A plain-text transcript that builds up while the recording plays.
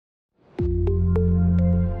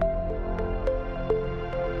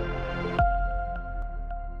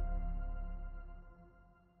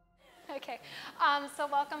So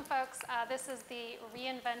welcome, folks. This is the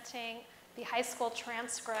Reinventing the High School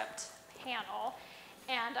Transcript panel.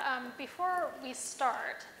 And before we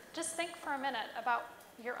start, just think for a minute about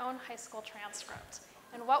your own high school transcript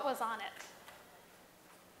and what was on it.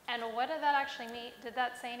 And what did that actually mean? Did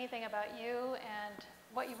that say anything about you and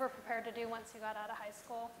what you were prepared to do once you got out of high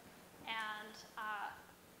school? And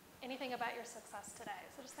anything about your success today?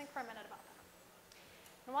 So just think for a minute about that.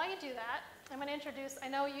 And while you do that, I'm going to introduce,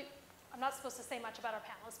 I'm not supposed to say much about our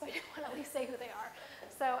panelists, but I do want to at least say who they are.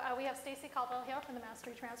 So we have Stacy Caldwell here from the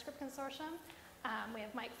Mastery Transcript Consortium. We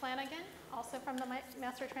have Mike Flanagan, also from the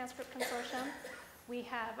Mastery Transcript Consortium. We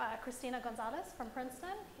have Christina Gonzalez from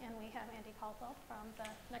Princeton, and we have Andy Caldwell from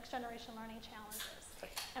the Next Generation Learning Challenges.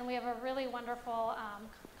 And we have a really wonderful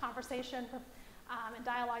conversation and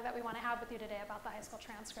dialogue that we want to have with you today about the high school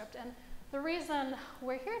transcript. And the reason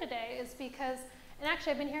we're here today is because, and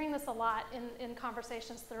actually I've been hearing this a lot in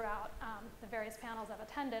conversations throughout the various panels I've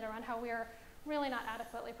attended around how we are really not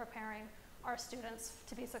adequately preparing our students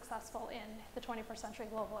to be successful in the 21st century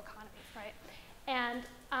global economy, right?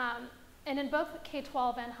 And in both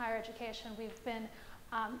K-12 and higher education, we've been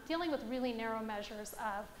dealing with really narrow measures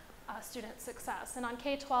of student success. And on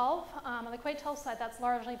K-12, on the K-12 side, that's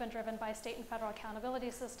largely been driven by state and federal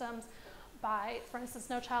accountability systems, by, for instance,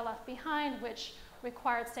 No Child Left Behind, which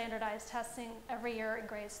required standardized testing every year in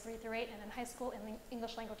grades 3 through 8 and in high school in the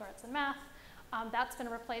English language arts and math. That's been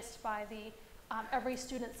replaced by the Every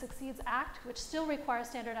Student Succeeds Act, which still requires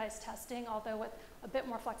standardized testing, although with a bit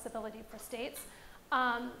more flexibility for states.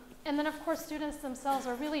 And then, of course, students themselves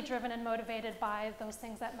are really driven and motivated by those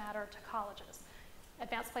things that matter to colleges.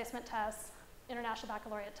 Advanced placement tests, international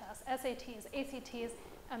baccalaureate tests, SATs, ACTs,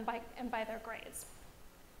 and by their grades.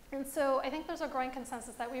 And so I think there's a growing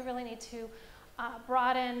consensus that we really need to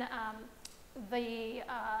broaden the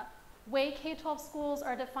way K-12 schools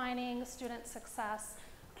are defining student success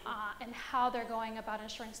and how they're going about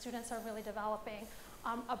ensuring students are really developing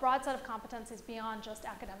a broad set of competencies beyond just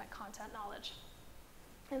academic content knowledge.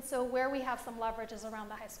 And so where we have some leverage is around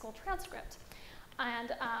the high school transcript.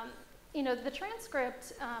 And you know, the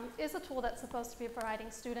transcript is a tool that's supposed to be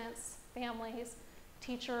providing students, families,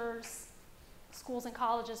 teachers, schools and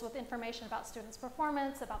colleges with information about students'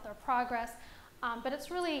 performance, about their progress, but it's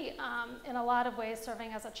really, in a lot of ways,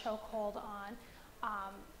 serving as a chokehold on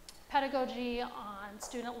pedagogy, on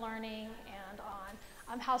student learning, and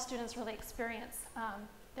on how students really experience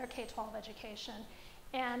their K-12 education.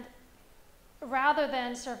 And rather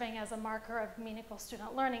than serving as a marker of meaningful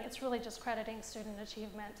student learning, it's really just crediting student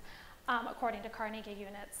achievement according to Carnegie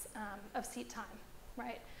units of seat time,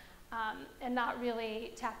 right? And not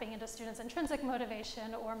really tapping into students' intrinsic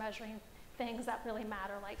motivation or measuring things that really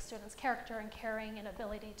matter, like students' character and caring and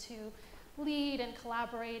ability to lead and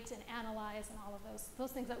collaborate and analyze and all of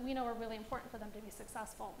those things that we know are really important for them to be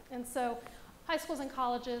successful. And so high schools and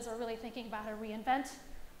colleges are really thinking about how to reinvent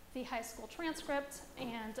the high school transcript,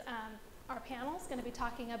 and our panel is going to be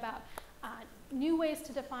talking about new ways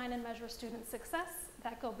to define and measure student success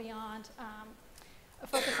that go beyond a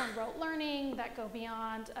focus on rote learning, that go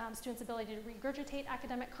beyond students' ability to regurgitate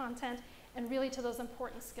academic content, and really to those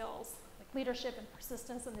important skills like leadership and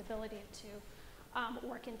persistence and the ability to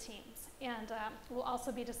work in teams. And we'll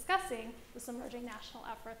also be discussing this emerging national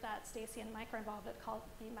effort that Stacy and Mike are involved with called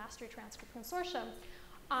the Mastery Transcript Consortium,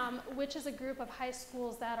 which is a group of high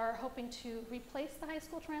schools that are hoping to replace the high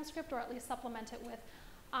school transcript or at least supplement it with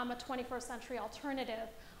a 21st century alternative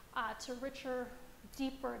to richer,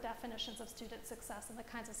 deeper definitions of student success and the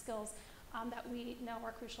kinds of skills that we know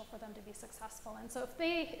are crucial for them to be successful. And so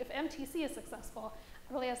if MTC is successful,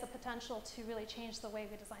 it really has the potential to really change the way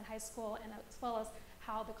we design high school and as well as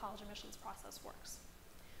how the college admissions process works.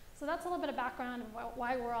 So that's a little bit of background of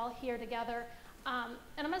why we're all here together. And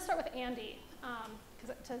I'm going to start with Andy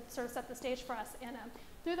to sort of set the stage for us. And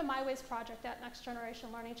through the My Ways project at Next Generation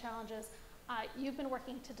Learning Challenges, you've been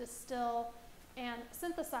working to distill and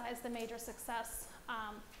synthesize the major success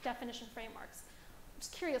definition frameworks. I'm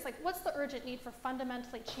just curious, like, what's the urgent need for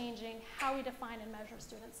fundamentally changing how we define and measure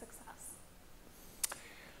student success?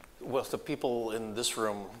 Well, the people in this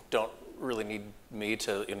room don't really need me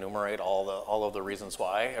to enumerate all of the reasons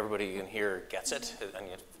why. Everybody in here gets it. And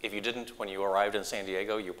if you didn't when you arrived in San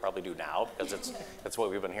Diego, you probably do now, because it's what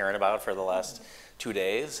we've been hearing about for the last 2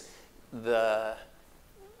 days. The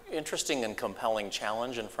interesting and compelling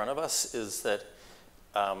challenge in front of us is that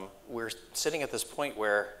we're sitting at this point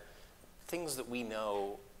where things that we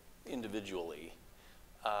know individually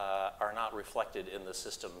are not reflected in the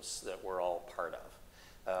systems that we're all part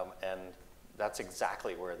of. And that's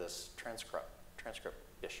exactly where this transcript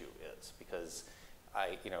issue is, because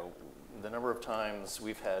the number of times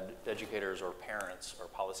we've had educators or parents or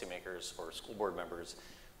policymakers or school board members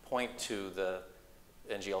point to the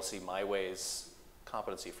NGLC My Ways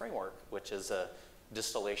competency framework, which is a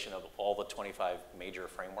distillation of all the 25 major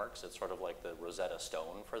frameworks. It's sort of like the Rosetta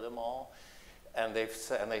Stone for them all. And they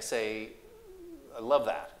say, I love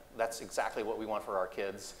that. That's exactly what we want for our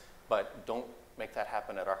kids, but don't make that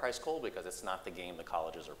happen at our high school because it's not the game the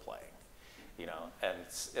colleges are playing.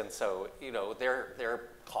 And so they're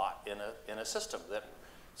caught in a system that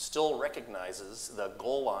still recognizes the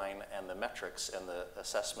goal line and the metrics and the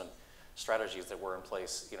assessment strategies that were in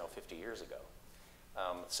place 50 years ago.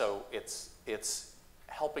 So it's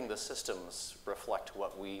helping the systems reflect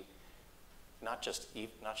what we, not just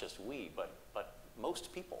we, but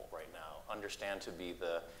most people right now understand to be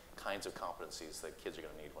the kinds of competencies that kids are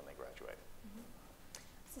going to need when they graduate.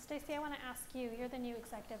 So Stacy, I want to ask you, you're the new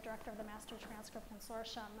Executive Director of the Mastery Transcript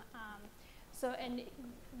Consortium. And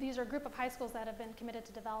these are a group of high schools that have been committed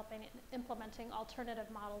to developing and implementing alternative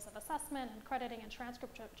models of assessment and crediting and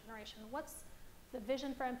transcript generation. What's the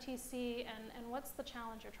vision for MTC and what's the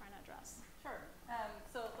challenge you're trying to address? Sure.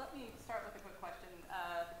 So let me start with a quick question.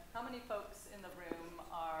 How many folks in the room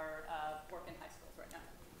work in high schools right now?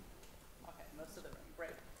 Okay, most of the room,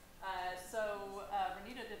 great. So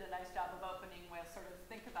Roneeta did a nice job of opening with sort of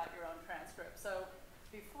think about your own transcript. So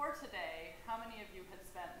before today, how many of you had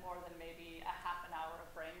spent more than maybe a half an hour of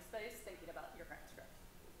brain space thinking about your transcript?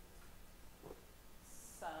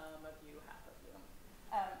 Some of you, half of you.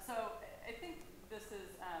 So I think this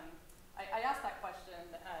is, I asked that question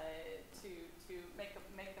to make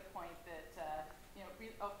the point that,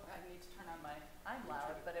 I need to turn on I'm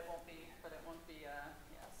loud, but it won't be,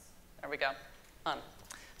 yes. There we go.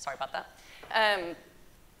 Sorry about that.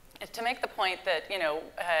 To make the point that,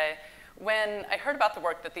 when I heard about the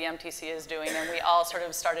work that the MTC is doing and we all sort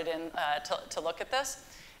of started to look at this,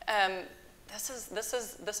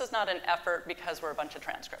 this is not an effort because we're a bunch of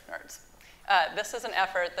transcript nerds. This is an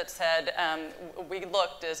effort that said, we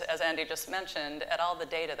looked, as Andy just mentioned, at all the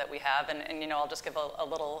data that we have, and I'll just give a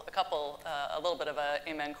little bit of a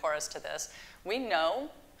amen chorus to this. We know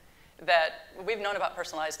that we've known about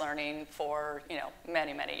personalized learning for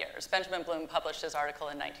many, many years. Benjamin Bloom published his article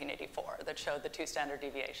in 1984 that showed the 2 standard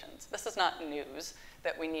deviations. This is not news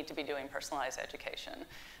that we need to be doing personalized education.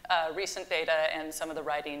 Recent data and some of the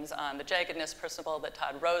writings on the jaggedness principle that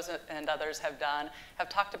Todd Rose and others have done have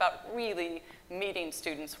talked about really meeting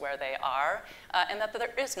students where they are, and that there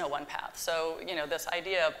is no one path. So this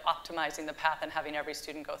idea of optimizing the path and having every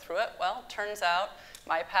student go through it, well, turns out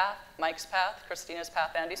my path, Mike's path, Christina's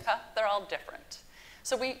path, Andy's path, they're all different.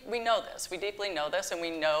 So we know this, we deeply know this, and we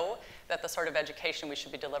know that the sort of education we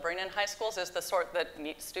should be delivering in high schools is the sort that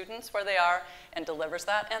meets students where they are and delivers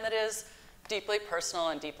that, and that is deeply personal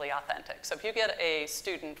and deeply authentic. So if you get a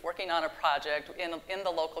student working on a project in the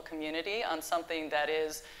local community on something that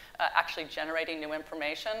is actually generating new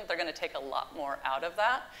information, they're going to take a lot more out of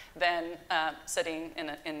that than sitting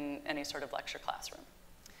in any sort of lecture classroom.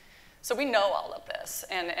 So we know all of this,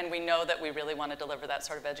 and we know that we really want to deliver that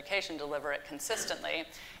sort of education, deliver it consistently.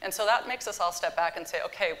 And so that makes us all step back and say,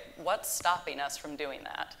 okay, what's stopping us from doing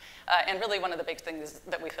that? And really one of the big things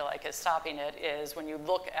that we feel like is stopping it is when you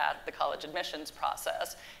look at the college admissions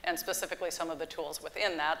process, and specifically some of the tools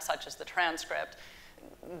within that, such as the transcript,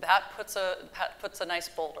 that puts a nice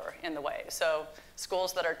boulder in the way. So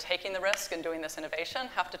schools that are taking the risk and doing this innovation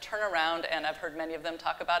have to turn around, and I've heard many of them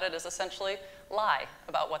talk about it as essentially lie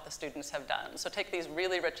about what the students have done. So take these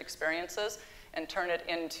really rich experiences and turn it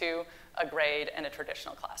into a grade and a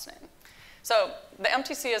traditional class name. So the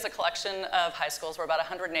MTC is a collection of high schools. We're about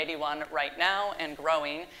 181 right now and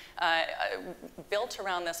growing, built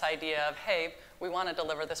around this idea of, hey, we want to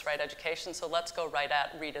deliver this right education, so let's go right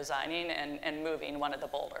at redesigning and moving one of the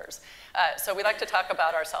boulders. So we like to talk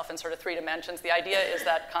about ourselves in sort of 3 dimensions. The idea is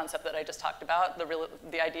that concept that I just talked about,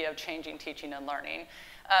 the idea of changing teaching and learning.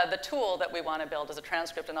 The tool that we want to build is a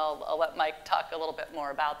transcript, and I'll let Mike talk a little bit more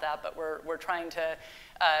about that, but we're trying to,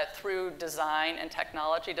 through design and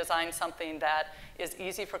technology, design something that is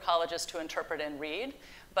easy for colleges to interpret and read,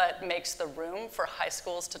 but makes the room for high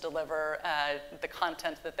schools to deliver the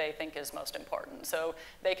content that they think is most important. So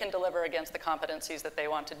they can deliver against the competencies that they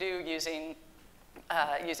want to do using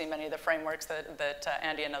many of the frameworks that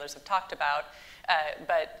Andy and others have talked about,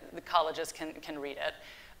 but the colleges can read it.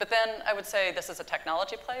 But then I would say this is a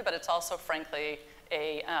technology play, but it's also, frankly,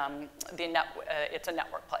 it's a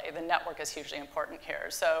network play. The network is hugely important here.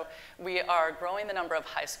 So we are growing the number of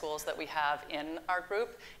high schools that we have in our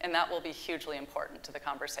group, and that will be hugely important to the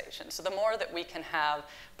conversation. So the more that we can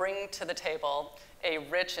bring to the table a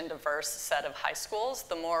rich and diverse set of high schools,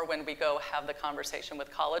 the more when we go have the conversation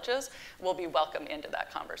with colleges, we'll be welcomed into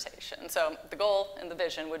that conversation. So the goal and the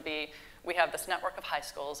vision would be, we have this network of high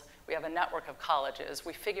schools, we have a network of colleges,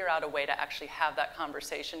 we figure out a way to actually have that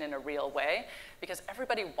conversation in a real way, because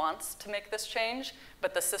everybody wants to make this change,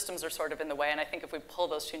 but the systems are sort of in the way, and I think if we pull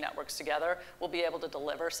those two networks together, we'll be able to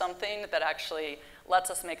deliver something that actually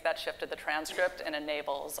lets us make that shift to the transcript and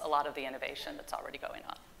enables a lot of the innovation that's already going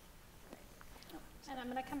on. And I'm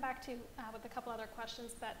going to come back to with a couple other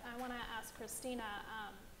questions, but I want to ask Christina,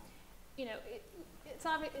 you know, it's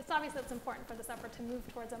obvious that it's important for this effort to move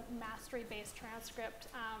towards a mastery-based transcript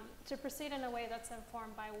to proceed in a way that's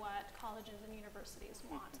informed by what colleges and universities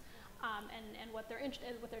want and what their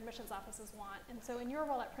admissions offices want. And so in your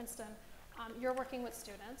role at Princeton, you're working with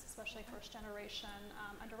students, especially first generation,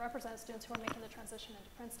 underrepresented students who are making the transition into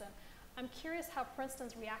Princeton. I'm curious how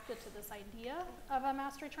Princeton's reacted to this idea of a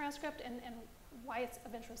mastery transcript and why it's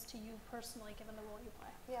of interest to you personally, given the role you play.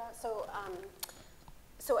 Yeah, so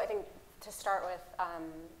I think to start with,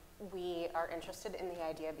 we are interested in the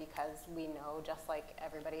idea because we know, just like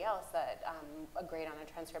everybody else, that a grade on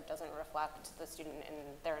a transcript doesn't reflect the student in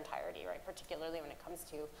their entirety, right? Particularly when it comes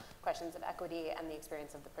to questions of equity and the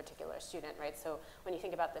experience of the particular student, right? So when you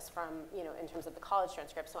think about this from, you know, in terms of the college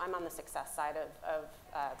transcript, so I'm on the success side of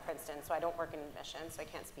Princeton, so I don't work in admissions, so I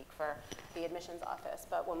can't speak for the admissions office.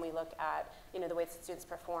 But when we look at, you know, the way that students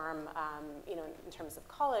perform, you know, in terms of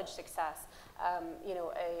college success, you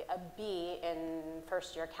know, a B in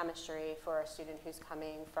first year chemistry for a student who's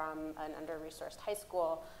coming from an under-resourced high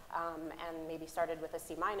school and maybe started with a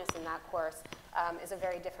C- in that course is a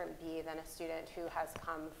very different B than a student who has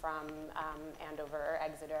come from Andover or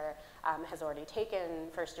Exeter, has already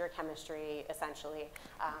taken first year chemistry essentially,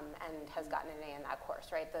 and has gotten an A in that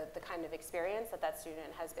course, right? The kind of experience that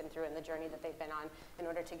student has been through and the journey that they've been on in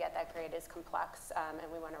order to get that grade is complex,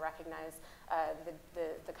 and we want to recognize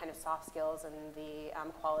the kind of soft skills and the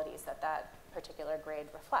qualities that particular grade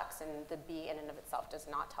reflects, and the B in and of itself does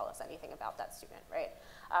not tell us anything about that student, right?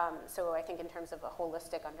 So I think in terms of a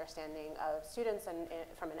holistic understanding of students and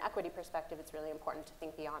from an equity perspective, it's really important to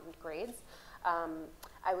think beyond grades.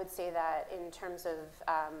 I would say that in terms of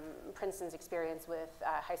Princeton's experience with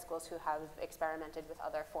high schools who have experimented with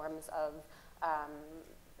other forms of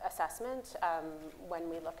assessment, when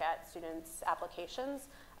we look at students' applications,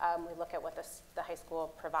 we look at what the high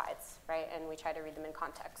school provides, right? And we try to read them in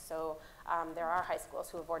context. So there are high schools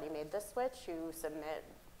who have already made this switch, who submit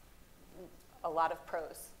a lot of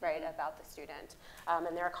pros, right, about the student.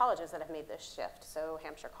 And there are colleges that have made this shift. So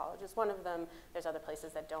Hampshire College is one of them. There's other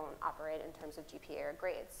places that don't operate in terms of GPA or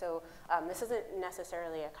grades. So this isn't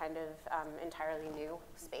necessarily a kind of entirely new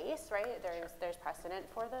space, right? There's precedent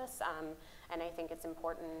for this. And I think it's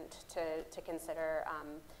important to consider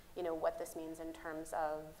you know, what this means in terms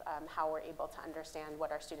of how we're able to understand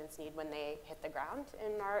what our students need when they hit the ground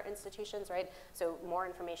in our institutions, right? So more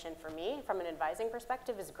information for me from an advising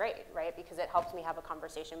perspective is great, right? Because it helps me have a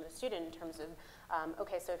conversation with a student in terms of,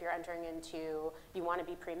 okay, so if you're entering into, you want to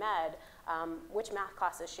be pre-med, which math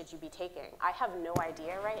classes should you be taking? I have no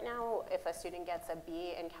idea right now if a student gets a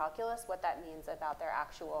B in calculus, what that means about their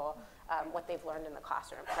actual, what they've learned in the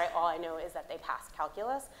classroom, right? All I know is that they passed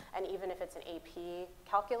calculus, and even if it's an AP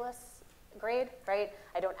calculus grade, right,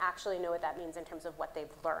 I don't actually know what that means in terms of what they've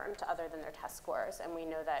learned other than their test scores. And we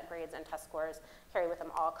know that grades and test scores carry with them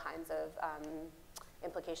all kinds of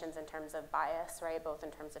implications in terms of bias, right, both in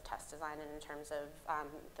terms of test design and in terms of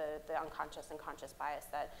the unconscious and conscious bias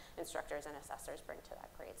that instructors and assessors bring to that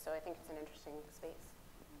grade. So I think it's an interesting space.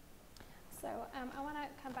 So I want to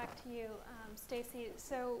come back to you, Stacy.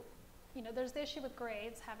 So, you know, there's the issue with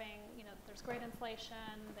grades having, you know, there's grade inflation,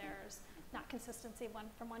 there's not consistency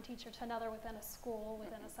from one teacher to another within a school,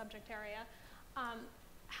 within a subject area.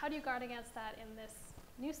 How do you guard against that in this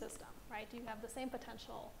new system, right? Do you have the same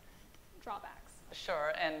potential drawbacks?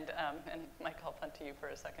 Sure, and Mike, I'll punt to you for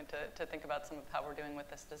a second to think about some of how we're doing with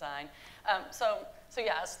this design. So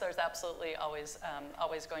yes, there's absolutely always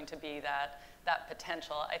going to be that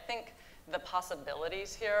potential. I think the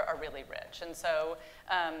possibilities here are really rich. And so,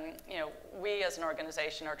 you know, we as an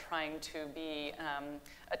organization are trying to be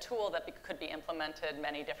a tool that could be implemented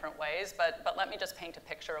many different ways, but let me just paint a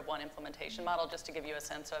picture of one implementation model just to give you a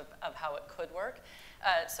sense of how it could work.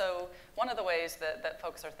 So one of the ways that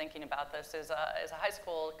folks are thinking about this is a high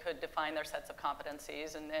school could define their sets of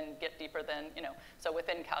competencies and then get deeper than, you know, so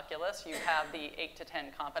within calculus, you have the 8 to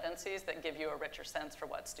 10 competencies that give you a richer sense for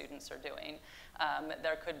what students are doing.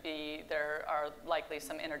 There are likely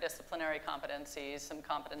some interdisciplinary competencies, some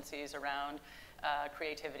competencies around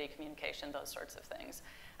creativity, communication, those sorts of things.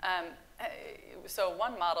 So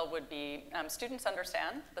one model would be students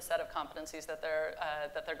understand the set of competencies that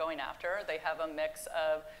they're going after. They have a mix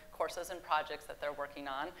of courses and projects that they're working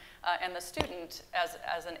on. And the student,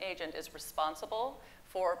 as an agent, is responsible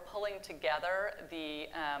for pulling together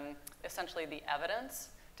essentially the evidence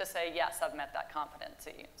to say, yes, I've met that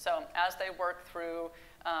competency. So as they work through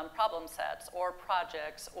problem sets or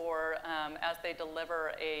projects, or as they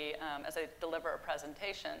deliver a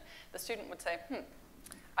presentation, the student would say,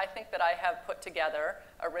 I think that I have put together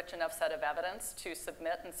a rich enough set of evidence to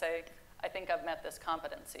submit and say, I think I've met this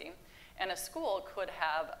competency. And a school could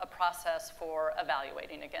have a process for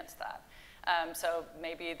evaluating against that. So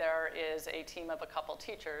maybe there is a team of a couple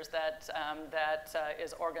teachers that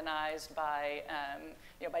is organized by,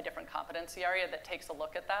 by different competency area that takes a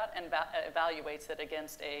look at that and evaluates it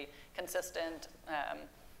against a consistent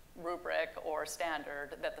rubric or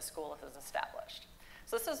standard that the school has established.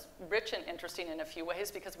 So this is rich and interesting in a few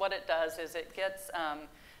ways, because what it does is it gets,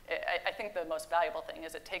 I think the most valuable thing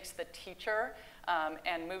is it takes the teacher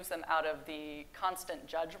and moves them out of the constant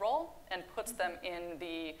judge role and puts them in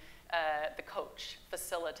the coach,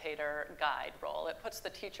 facilitator, guide role. It puts the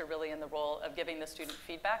teacher really in the role of giving the student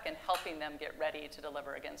feedback and helping them get ready to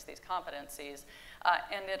deliver against these competencies.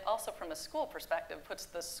 And it also, from a school perspective, puts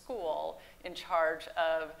the school in charge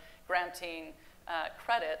of granting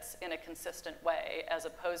credits in a consistent way, as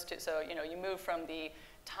opposed to, so you move from the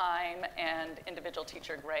time and individual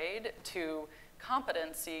teacher grade to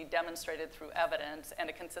competency demonstrated through evidence and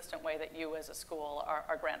a consistent way that you as a school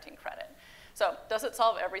are granting credit. So does it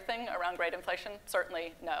solve everything around grade inflation?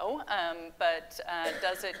 Certainly no, but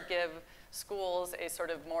does it give schools a sort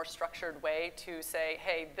of more structured way to say,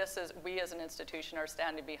 hey, we as an institution are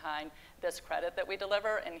standing behind this credit that we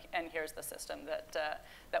deliver, and here's the system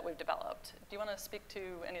that we've developed. Do you want to speak to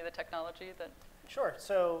any of the technology that? Sure.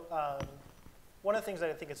 So one of the things that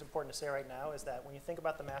I think is important to say right now is that when you think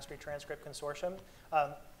about the Mastery Transcript Consortium,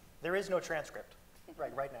 there is no transcript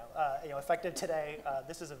right now. Effective today,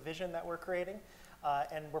 this is a vision that we're creating,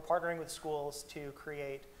 and we're partnering with schools to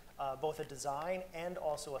create both a design and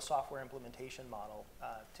also a software implementation model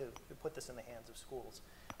to put this in the hands of schools.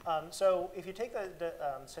 So if you take the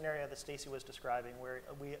scenario that Stacy was describing, where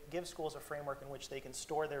we give schools a framework in which they can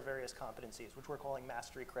store their various competencies, which we're calling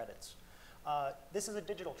mastery credits. This is a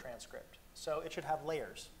digital transcript, so it should have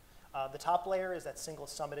layers. The top layer is that single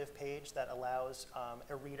summative page that allows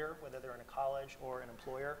a reader, whether they're in a college or an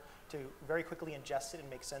employer, to very quickly ingest it and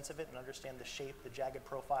make sense of it and understand the shape, the jagged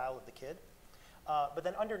profile of the kid. But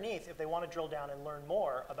then underneath, if they want to drill down and learn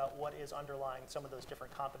more about what is underlying some of those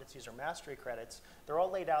different competencies or mastery credits, they're all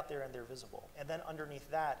laid out there and they're visible. And then underneath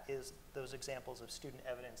that is those examples of student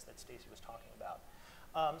evidence that Stacy was talking about.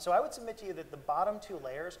 So I would submit to you that the bottom two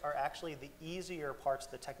layers are actually the easier parts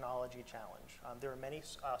of the technology challenge. There are many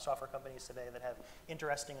software companies today that have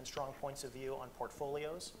interesting and strong points of view on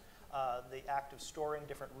portfolios. The act of storing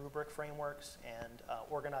different rubric frameworks and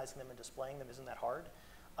organizing them and displaying them isn't that hard.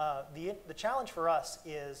 The challenge for us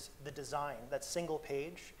is the design, that single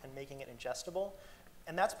page, and making it ingestible.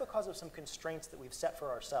 And that's because of some constraints that we've set for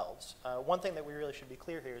ourselves. One thing that we really should be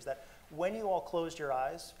clear here is that when you all closed your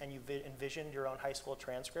eyes and you envisioned your own high school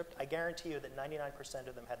transcript, I guarantee you that 99%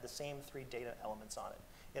 of them had the same 3 data elements on it.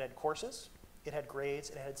 It had courses, it had grades,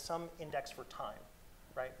 and it had some index for time,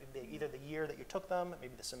 right? Either the year that you took them,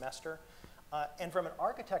 maybe the semester. And from an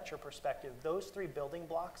architecture perspective, those 3 building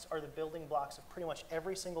blocks are the building blocks of pretty much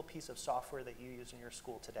every single piece of software that you use in your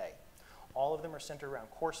school today. All of them are centered around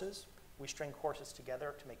courses. We string courses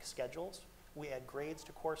together to make schedules. We add grades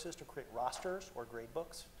to courses to create rosters or grade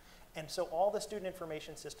books. And so all the student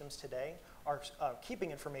information systems today are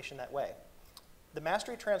keeping information that way. The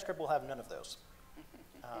Mastery Transcript will have none of those.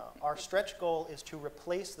 Our stretch goal is to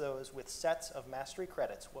replace those with sets of mastery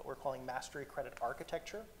credits, what we're calling mastery credit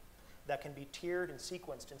architecture, that can be tiered and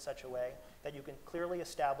sequenced in such a way that you can clearly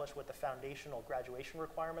establish what the foundational graduation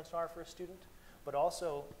requirements are for a student, but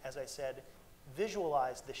also, as I said,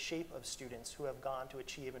 visualize the shape of students who have gone to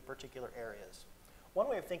achieve in particular areas. One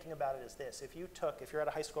way of thinking about it is this. If you're at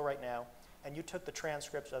a high school right now, and you took the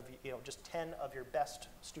transcripts of just 10 of your best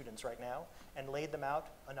students right now and laid them out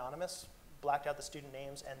anonymous, blacked out the student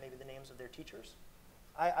names and maybe the names of their teachers,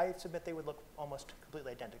 I submit they would look almost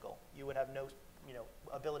completely identical. You would have no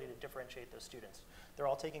ability to differentiate those students. They're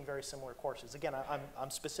all taking very similar courses. Again, I'm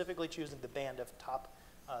specifically choosing the band of top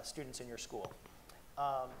students in your school.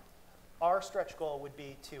 Our stretch goal would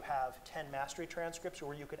be to have 10 mastery transcripts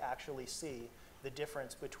where you could actually see the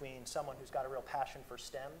difference between someone who's got a real passion for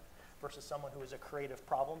STEM versus someone who is a creative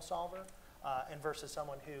problem solver, and versus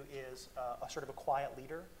someone who is a sort of a quiet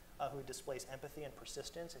leader who displays empathy and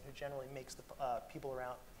persistence and who generally makes the people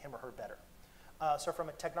around him or her better. So from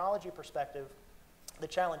a technology perspective, the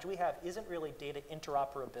challenge we have isn't really data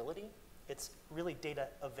interoperability, it's really data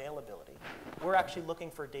availability. We're actually looking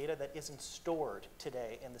for data that isn't stored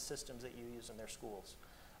today in the systems that you use in their schools.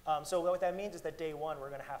 So what that means is that day one, we're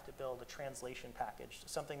going to have to build a translation package,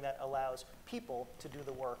 something that allows people to do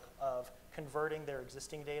the work of converting their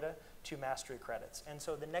existing data to mastery credits. And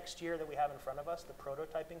so the next year that we have in front of us, the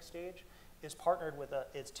prototyping stage, is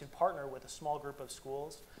to partner with a small group of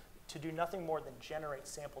schools to do nothing more than generate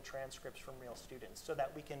sample transcripts from real students so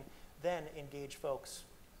that we can then engage folks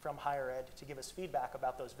from higher ed to give us feedback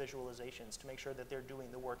about those visualizations to make sure that they're doing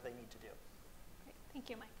the work they need to do. Great. Thank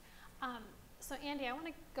you, Mike. So Andy, I want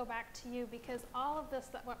to go back to you because all of this,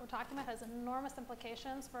 what we're talking about, has enormous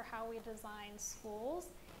implications for how we design schools.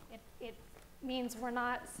 It means we're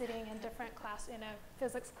not sitting in different class, in a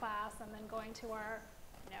physics class and then going to our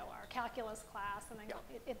calculus class, and then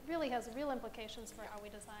it really has real implications for how we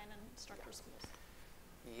design and structure schools.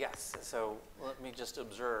 Yes, so let me just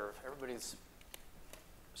observe. Everybody's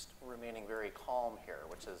remaining very calm here,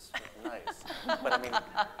 which is nice. But I mean,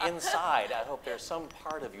 inside, I hope there's some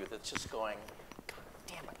part of you that's just going, God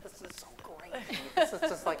damn it, this is so great. This is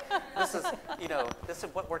just like, this is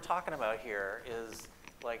what we're talking about here is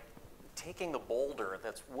like taking the boulder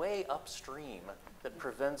that's way upstream that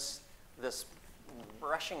prevents this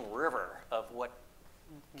rushing river of what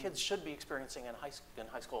kids should be experiencing in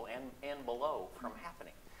high school and below from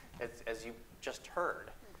happening, as you just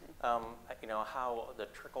heard. How the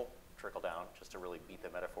trickle down, just to really beat the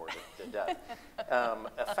metaphor to death,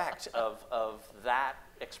 effect of that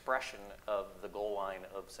expression of the goal line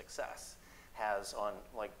of success has on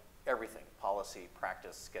like everything, policy,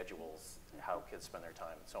 practice, schedules, how kids spend their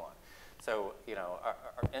time, and so on. So, our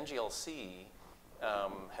NGLC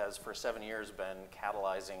has for 7 years been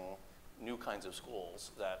catalyzing new kinds of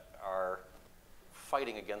schools that are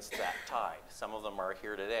fighting against that tide. Some of them are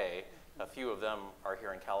here today. A few of them are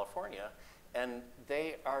here in California, and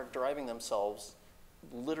they are driving themselves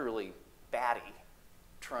literally batty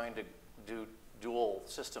trying to do dual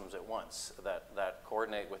systems at once that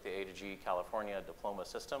coordinate with the A to G California diploma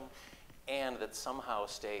system and that somehow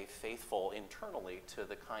stay faithful internally to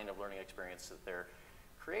the kind of learning experience that they're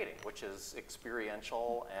creating, which is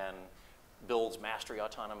experiential and builds mastery,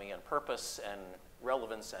 autonomy, and purpose, and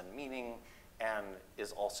relevance and meaning, and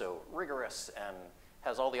is also rigorous and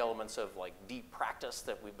has all the elements of like deep practice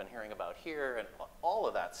that we've been hearing about here, and all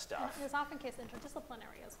of that stuff. And there's often case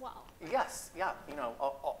interdisciplinary as well. Yes, yeah,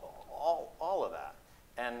 all of that.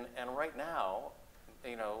 And right now,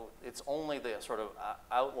 it's only the sort of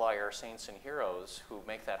outlier saints and heroes who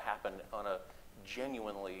make that happen on a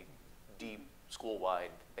genuinely deep school-wide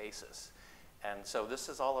basis. And so this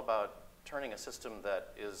is all about turning a system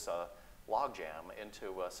that is a logjam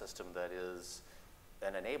into a system that is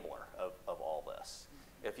an enabler of all this.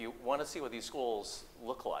 If you want to see what these schools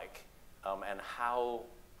look like and how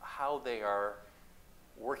they are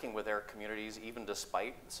working with their communities, even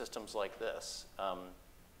despite systems like this,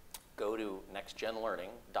 go to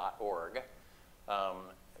nextgenlearning.org.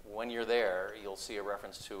 When you're there, you'll see a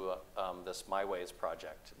reference to this My Ways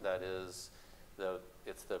project. That is,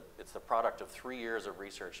 it's the product of 3 years of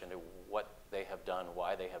research into what they have done,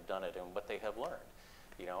 why they have done it, and what they have learned.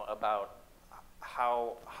 About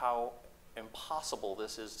how impossible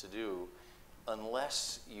this is to do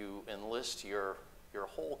unless you enlist your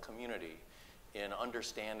whole community in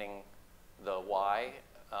understanding the why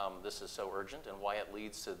this is so urgent and why it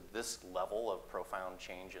leads to this level of profound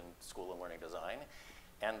change in school and learning design,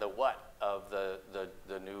 and the what of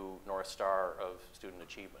the new North Star of student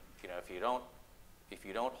achievement. If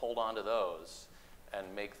you don't hold on to those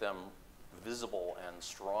and make them visible and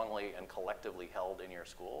strongly and collectively held in your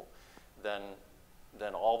school, then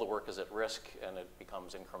all the work is at risk and it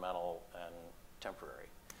becomes incremental and temporary.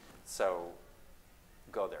 So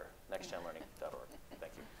go there, nextgenlearning.org.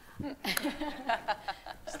 Thank you.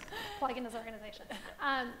 Plug in his organization.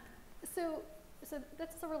 So so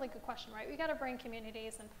that's a really good question, right? We got to bring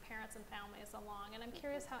communities and parents and families along, and I'm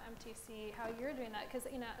curious how MTC, how you're doing that, because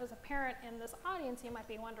as a parent in this audience, you might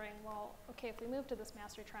be wondering, well, okay, if we move to this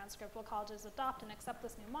mastery transcript, will colleges adopt and accept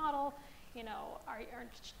this new model?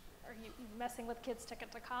 Are you messing with kids'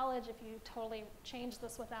 ticket to college if you totally change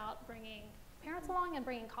this without bringing parents along and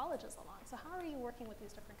bringing colleges along? So how are you working with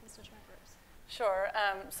these different constituent groups? Sure.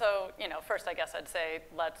 So, first I guess I'd say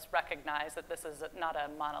let's recognize that this is not a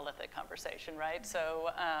monolithic conversation, right? So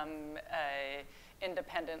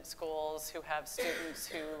independent schools who have students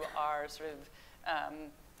who are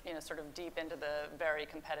sort of deep into the very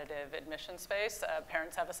competitive admission space.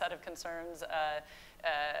 Parents have a set of concerns.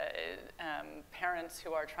 Parents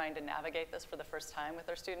who are trying to navigate this for the first time with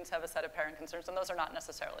their students have a set of parent concerns, and those are not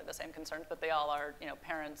necessarily the same concerns, but they all are,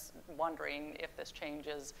 parents wondering if this change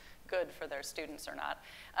is good for their students or not.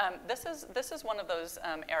 This is one of those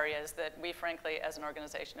areas that we, frankly, as an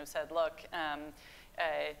organization, have said, look,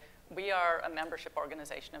 we are a membership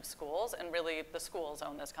organization of schools, and really the schools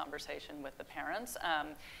own this conversation with the parents.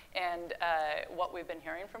 And what we've been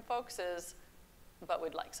hearing from folks is, but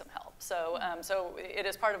we'd like some help. So, so it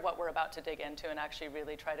is part of what we're about to dig into and actually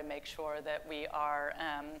really try to make sure that we are,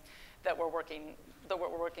 that we're working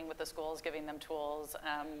with the schools, giving them tools,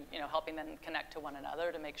 helping them connect to one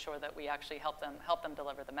another to make sure that we actually help them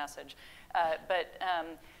deliver the message.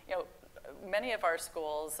 Many of our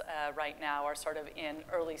schools right now are sort of in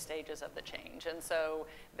early stages of the change, and so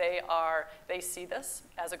they see this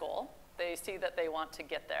as a goal. They see that they want to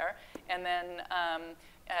get there, and then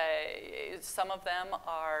some of them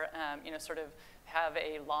are, sort of have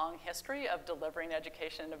a long history of delivering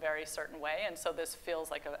education in a very certain way, and so this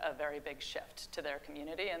feels like a very big shift to their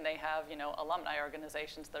community, and they have, alumni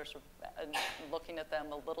organizations that are sort of looking at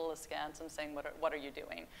them a little askance and saying, what are you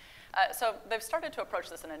doing? So they've started to approach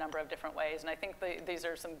this in a number of different ways, and I think these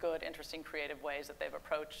are some good, interesting, creative ways that they've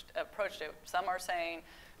approached it. Some are saying,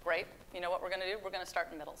 great, you know what we're going to do? We're going to start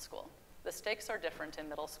in middle school. The stakes are different in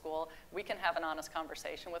middle school. We can have an honest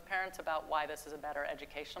conversation with parents about why this is a better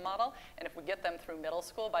educational model, and if we get them through middle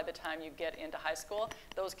school, by the time you get into high school,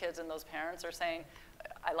 those kids and those parents are saying,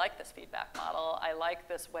 I like this feedback model. I like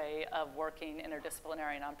this way of working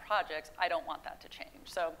interdisciplinary and on projects. I don't want that to change.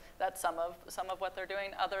 So that's some of what they're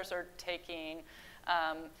doing. Others are taking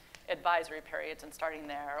advisory periods and starting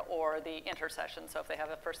there, or the intersession. So if they have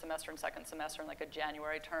a first semester and second semester and like a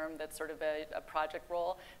January term that's sort of a project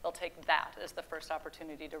role, they'll take that as the first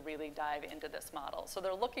opportunity to really dive into this model. So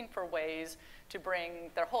they're looking for ways to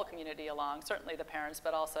bring their whole community along, certainly the parents,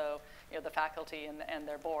 but also the faculty and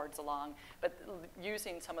their boards along, but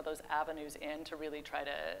using some of those avenues in to really try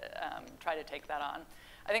to take that on.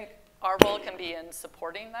 I think our role can be in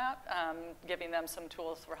supporting that, giving them some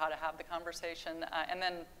tools for how to have the conversation, and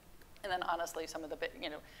then honestly, some of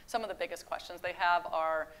the biggest questions they have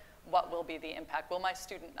are, what will be the impact? Will my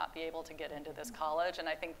student not be able to get into this college? And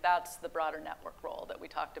I think that's the broader network role that we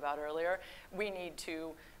talked about earlier. We need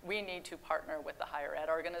to partner with the higher ed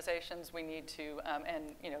organizations. We need to,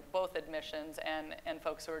 and both admissions and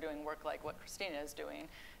folks who are doing work like what Christina is doing,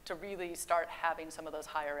 to really start having some of those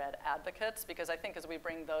higher ed advocates, because I think as we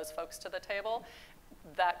bring those folks to the table,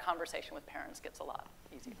 that conversation with parents gets a lot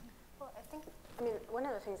easier. Well, one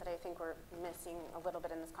of the things that I think we're missing a little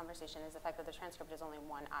bit in this conversation is the fact that the transcript is only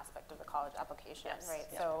one aspect of the college application, yes, right?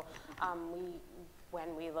 Yep. So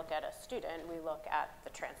when we look at a student, we look at the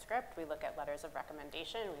transcript, we look at letters of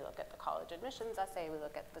recommendation, we look at the college admissions essay, we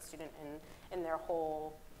look at the student in their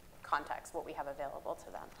whole context, what we have available to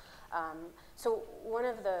them. So one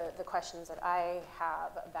of the questions that I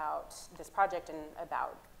have about this project and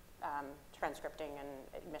about transcripting and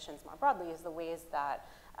admissions more broadly is the ways that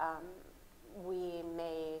we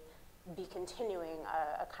may be continuing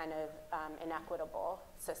a kind of inequitable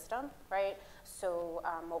system, right? So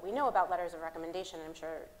what we know about letters of recommendation, I'm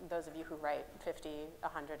sure those of you who write 50,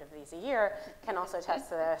 100 of these a year can also attest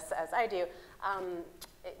to this, as I do.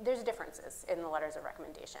 There's differences in the letters of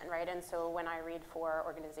recommendation, right? And so when I read for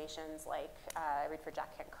organizations like, I read for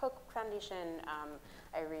Jack Kent Cooke Foundation,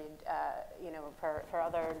 I read, for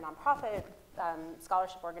other nonprofit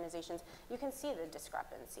scholarship organizations, you can see the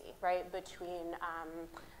discrepancy, right, between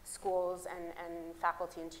schools and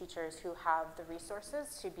faculty and teachers who have the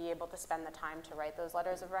resources to be able to spend the time to write those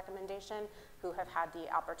letters of recommendation, who have had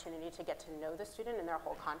the opportunity to get to know the student in their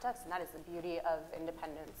whole context, and that is the beauty of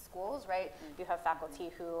independent schools, right? You have faculty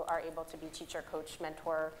who are able to be teacher, coach,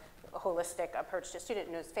 mentor, holistic approach to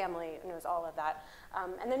student, knows family, knows all of that.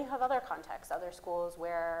 And then you have other contexts, other schools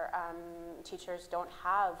where teachers don't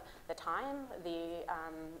have the time,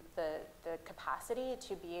 the capacity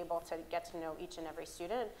to be able to get to know each and every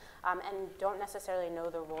student, and don't necessarily know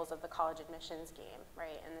the rules of the college admissions game,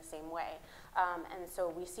 right, in the same way. And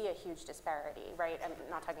so we see a huge disparity, right? I'm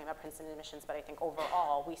not talking about Princeton admissions, but I think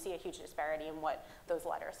overall we see a huge disparity in what those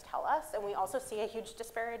letters tell us. And we also see a huge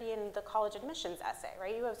disparity in the college admissions essay,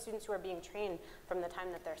 right? You have students who are being trained from the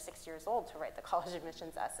time that they're 6 years old to write the college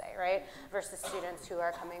admissions essay, right? Versus students who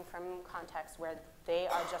are coming from contexts where they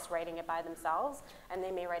are just writing it by themselves, and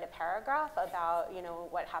they may write a paragraph about, you know,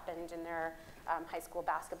 what happened in their high school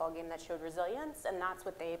basketball game that showed resilience, and that's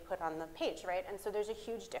what they put on the page, right? And so there's a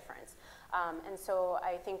huge difference. And so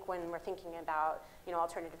I think when we're thinking about, you know,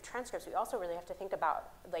 alternative transcripts, we also really have to think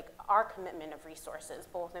about like our commitment of resources,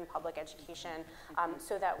 both in public education,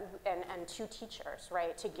 so that, and to teachers,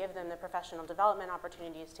 right? To give them the professional development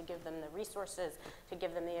opportunities, to give them the resources, to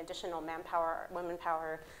give them the additional manpower, women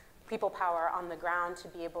power, people power on the ground to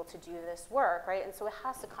be able to do this work, right? And so it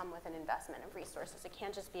has to come with an investment of resources. It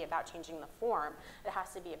can't just be about changing the form. It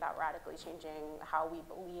has to be about radically changing how we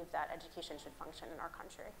believe that education should function in our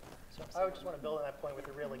country. So I would just want to build on that point with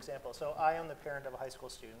a real example. So I am the parent of a high school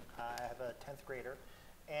student. I have a 10th grader,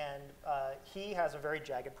 and he has a very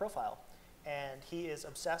jagged profile. And he is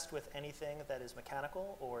obsessed with anything that is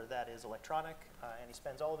mechanical or that is electronic, and he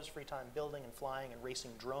spends all of his free time building and flying and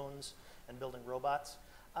racing drones and building robots.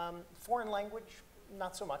 Foreign language,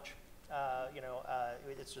 not so much.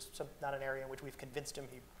 It's just not an area in which we've convinced him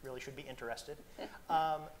he really should be interested.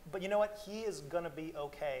 But you know what? He is going to be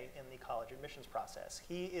okay in the college admissions process.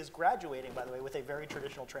 He is graduating, by the way, with a very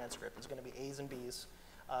traditional transcript. It's going to be A's and B's.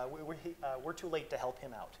 We're too late to help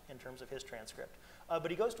him out in terms of his transcript. But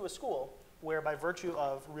he goes to a school where, by virtue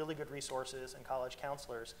of really good resources and college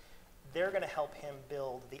counselors, they're going to help him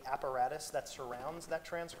build the apparatus that surrounds that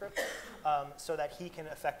transcript so that he can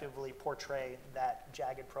effectively portray that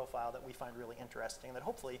jagged profile that we find really interesting, that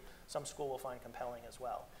hopefully some school will find compelling as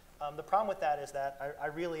well. The problem with that is that I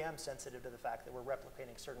really am sensitive to the fact that we're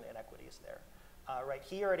replicating certain inequities there. Right,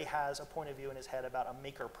 he already has a point of view in his head about a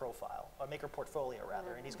maker profile, a maker portfolio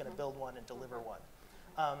rather, and he's going to build one and deliver one.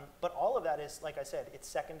 But all of that is, like I said, it's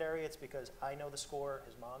secondary. It's because I know the score,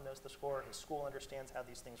 his mom knows the score, his school understands how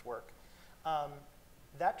these things work.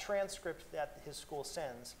 That transcript that his school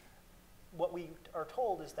sends, what we are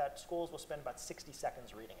told is that schools will spend about 60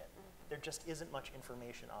 seconds reading it. There just isn't much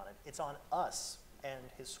information on it. It's on us and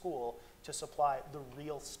his school to supply the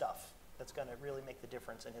real stuff that's going to really make the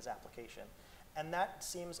difference in his application. And that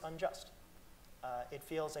seems unjust. It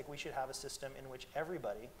feels like we should have a system in which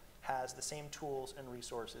everybody has the same tools and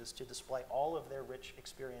resources to display all of their rich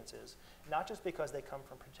experiences, not just because they come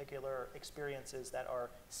from particular experiences that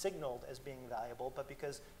are signaled as being valuable, but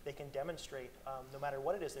because they can demonstrate, no matter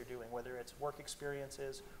what it is they're doing, whether it's work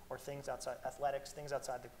experiences or things outside athletics, things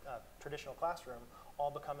outside the traditional classroom,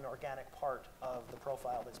 all become an organic part of the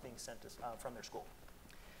profile that's being sent to, from their school.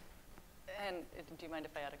 And do you mind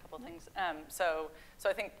if I add a couple things? So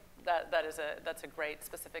I think that's a great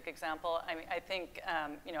specific example. I mean, I think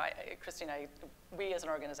Christine, we as an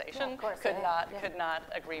organization could not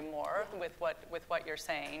agree more with what you're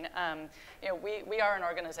saying. We are an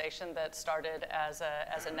organization that started as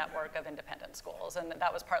a network of independent schools, and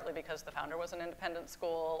that was partly because the founder was an independent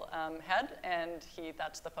school head, and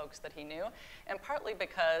that's the folks that he knew, and partly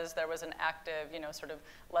because there was an active, sort of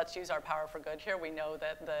let's use our power for good here. We know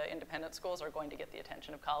that the independent schools are going to get the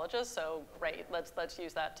attention of colleges, so great, let's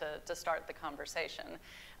use that to start the conversation.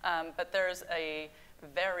 But there's a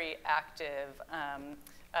very active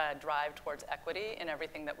drive towards equity in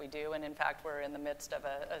everything that we do, and in fact, we're in the midst of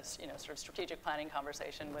a sort of strategic planning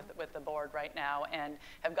conversation with the board right now, and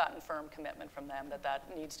have gotten firm commitment from them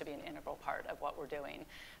that needs to be an integral part of what we're doing.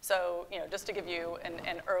 So, just to give you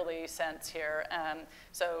an early sense here,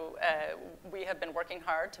 we have been working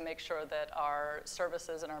hard to make sure that our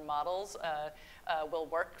services and our models will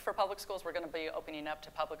work for public schools. We're going to be opening up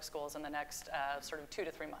to public schools in the next sort of 2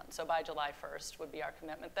 to 3 months. So by July 1st would be our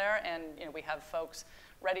commitment there, and we have folks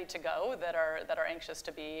ready to go that are anxious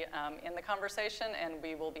to be in the conversation, and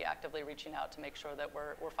we will be actively reaching out to make sure that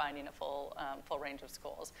we're finding a full range of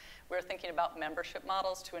schools. We're thinking about membership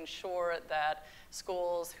models to ensure that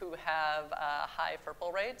schools who have high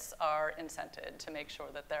FERPL rates are incented to make sure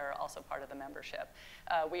that they're also part of the membership.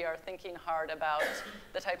 We are thinking hard about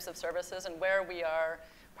the types of services and where we are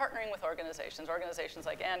partnering with organizations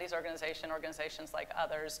like Andy's organization, organizations like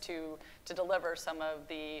others to deliver some of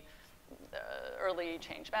the early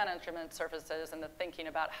change management services and the thinking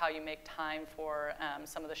about how you make time for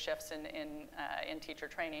some of the shifts in teacher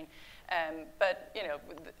training. But you know,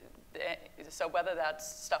 so whether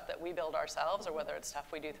that's stuff that we build ourselves or whether it's stuff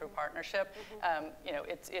we do through partnership, you know,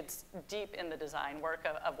 it's deep in the design work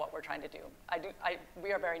of what we're trying to do.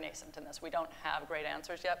 We are very nascent in this. We don't have great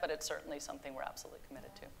answers yet, but it's certainly something we're absolutely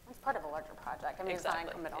committed to. It's part of a larger project. I mean, Exactly,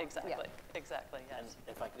 design from it all. exactly, Yeah. exactly, yes. And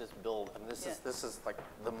if I could just build, I mean, this Yeah. is like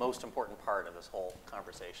the most important part of this whole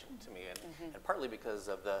conversation to me, and partly because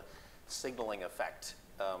of the signaling effect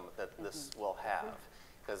that this will have.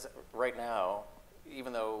 Because right now,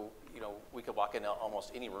 even though, you know, we could walk into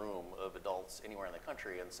almost any room of adults anywhere in the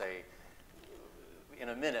country and say, in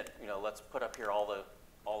a minute, you know, let's put up here all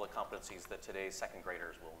the competencies that today's second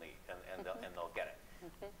graders will need, and they'll get it.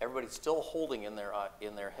 Everybody's still holding in their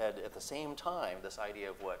head at the same time this idea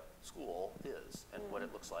of what school is and what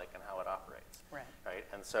it looks like and how it operates. Right.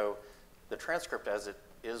 And so the transcript as it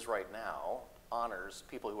is right now honors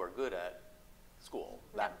people who are good at school,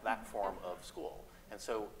 that form of school. And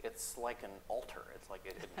so it's like an altar. It's like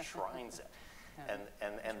it enshrines it.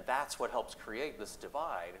 And that's what helps create this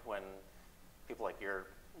divide when people like your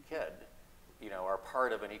kid, you know, are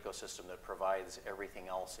part of an ecosystem that provides everything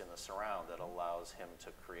else in the surround that allows him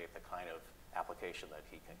to create the kind of application that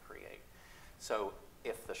he can create. So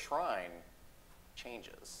if the shrine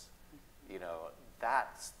changes, you know,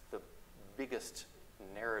 that's the biggest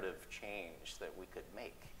narrative change that we could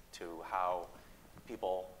make to how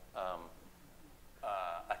people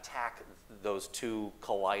attack those two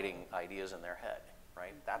colliding ideas in their head,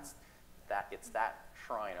 right? It's that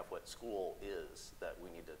shrine of what school is that we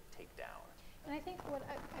need to take down. And I think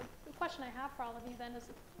the question I have for all of you then is,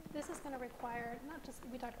 this is going to require, not just,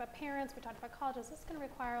 we talked about parents, we talked about colleges, this is going to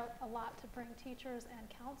require a lot to bring teachers and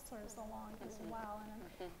counselors along as well. And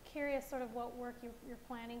I'm curious sort of what work you're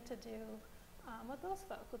planning to do with those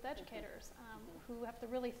folk, with educators, who have to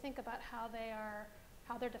really think about how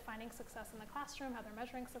they're defining success in the classroom, how they're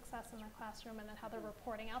measuring success in the classroom, and then how they're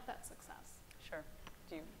reporting out that success. Sure.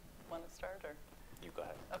 Do you want to start, or? You go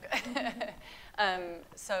ahead. Okay.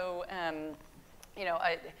 You know,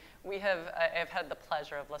 I've had the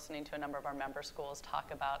pleasure of listening to a number of our member schools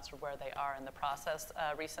talk about sort of where they are in the process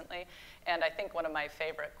recently, and I think one of my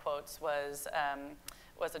favorite quotes was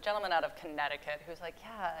a gentleman out of Connecticut who's like,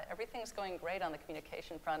 yeah, everything's going great on the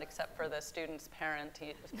communication front except for the students,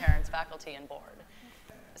 parents, faculty, and board.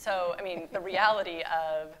 So, I mean, the reality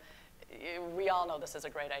of, we all know this is a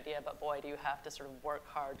great idea, but boy, do you have to sort of work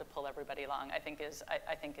hard to pull everybody along, I think is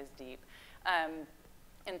deep.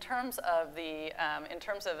 In terms of the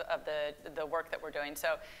work that we're doing,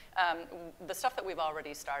 so the stuff that we've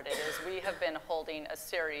already started is we have been holding a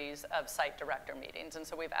series of site director meetings, and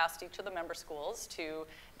so we've asked each of the member schools to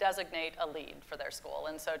designate a lead for their school.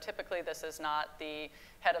 And so typically this is not the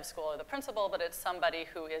head of school or the principal, but it's somebody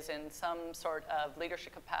who is in some sort of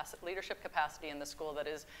leadership capacity in the school that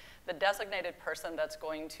is the designated person that's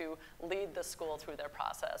going to lead the school through their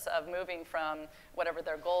process of moving from whatever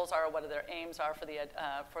their goals are, what their aims are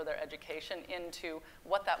for their education, into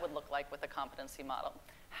what that would look like with a competency model.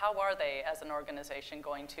 How are they, as an organization,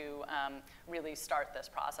 going to really start this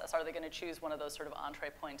process? Are they going to choose one of those sort of entree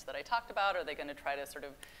points that I talked about? Are they going to try to sort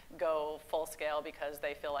of go full scale because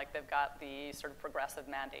they feel like they've got the sort of progressive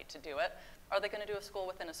mandate to do it? Are they going to do a school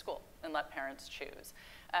within a school and let parents choose?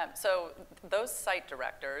 So those site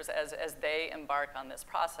directors, as they embark on this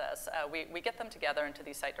process, we get them together into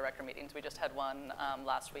these site director meetings. We just had one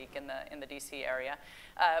last week in the DC area.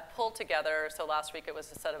 Pulled together, so last week it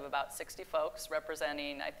was a set of about 60 folks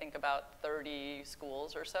representing, I think, about 30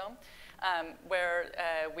 schools or so, where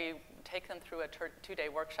we take them through a two-day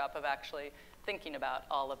workshop of actually thinking about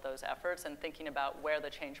all of those efforts and thinking about where the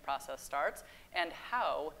change process starts and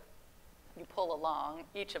how you pull along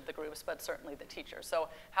each of the groups, but certainly the teachers. So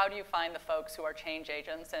how do you find the folks who are change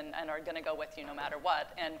agents and are going to go with you no matter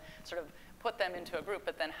what, and sort of put them into a group,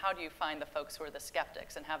 but then how do you find the folks who are the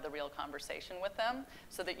skeptics and have the real conversation with them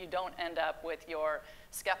so that you don't end up with your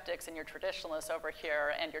skeptics and your traditionalists over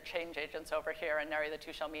here and your change agents over here, and nary the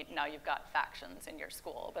two shall meet, and now you've got factions in your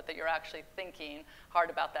school, but that you're actually thinking hard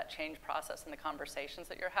about that change process and the conversations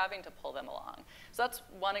that you're having to pull them along. So that's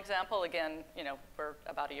one example. Again, you know, we're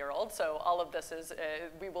about a year old, so all of this is,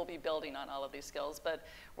 we will be building on all of these skills, but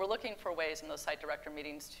we're looking for ways in those site director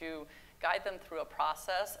meetings to guide them through a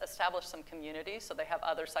process, establish some community so they have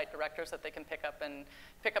other site directors that they can pick up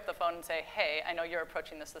the phone and say, hey, I know you're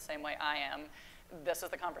approaching this the same way I am. This is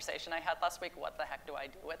the conversation I had last week. What the heck do I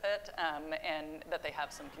do with it? And that they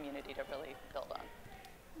have some community to really build on.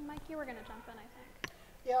 Mike, you were going to jump in, I think.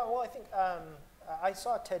 Yeah, well, I think I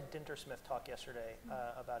saw Ted Dintersmith talk yesterday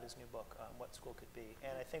about his new book, What School Could Be.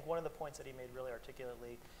 And I think one of the points that he made really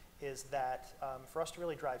articulately is that for us to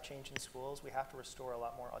really drive change in schools, we have to restore a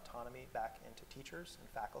lot more autonomy back into teachers and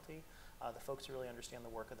faculty, the folks who really understand the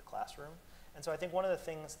work of the classroom. And so I think one of the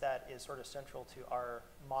things that is sort of central to our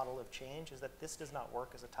model of change is that this does not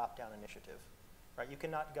work as a top-down initiative. Right? You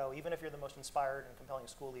cannot go, even if you're the most inspired and compelling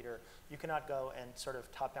school leader, you cannot go and sort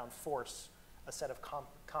of top-down force a set of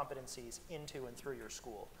competencies into and through your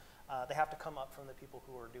school. They have to come up from the people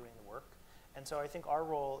who are doing the work. And so I think our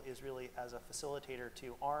role is really as a facilitator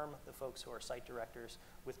to arm the folks who are site directors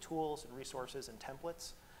with tools and resources and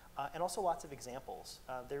templates, and also lots of examples.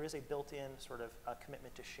 There is a built-in sort of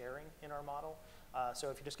commitment to sharing in our model.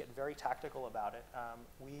 So if you just get very tactical about it,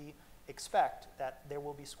 we expect that there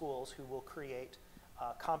will be schools who will create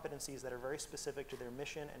competencies that are very specific to their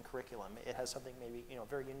mission and curriculum. It has something maybe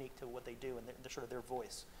very unique to what they do and they're sort of their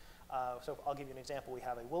voice. So I'll give you an example. We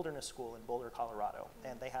have a wilderness school in Boulder, Colorado,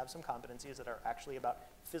 and they have some competencies that are actually about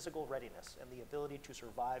physical readiness and the ability to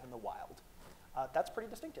survive in the wild. That's pretty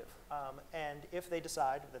distinctive. And if they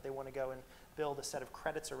decide that they want to go and build a set of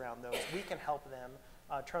credits around those, we can help them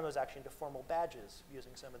turn those actually into formal badges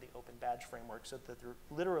using some of the open badge framework so that they're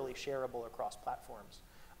literally shareable across platforms.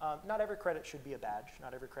 Not every credit should be a badge.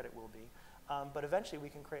 Not every credit will be. But eventually we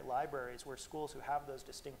can create libraries where schools who have those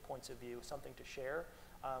distinct points of view, something to share,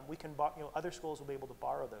 we can, other schools will be able to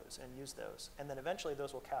borrow those and use those. And then eventually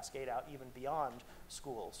those will cascade out even beyond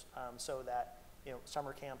schools so that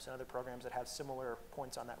summer camps and other programs that have similar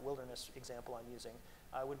points on that wilderness example I'm using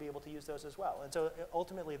would be able to use those as well. And so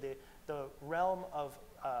ultimately the realm of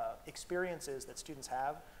experiences that students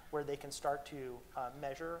have where they can start to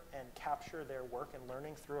measure and capture their work and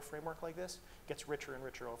learning through a framework like this gets richer and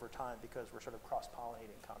richer over time because we're sort of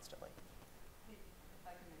cross-pollinating constantly. If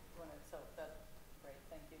I can make one, so that's great,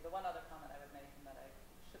 thank you. The one other comment I would make and that I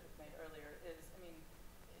should have made earlier is,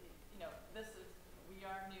 we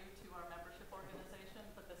are new to our membership organization,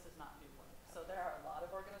 but this is not new work. So there are a lot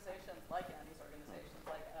of organizations like Andy's organizations,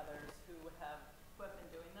 like others, who have been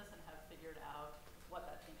doing this and have figured out what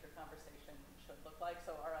that teacher conversation should look like.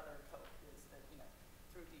 So our other hope is that,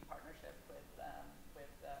 through deep partnership with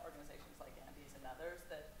organizations like Andy's and others,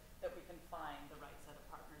 that we can find the right set of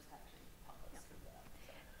partners to actually help us through that.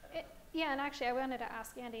 So, yeah, and actually I wanted to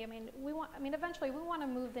ask Andy, eventually we want to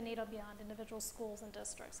move the needle beyond individual schools and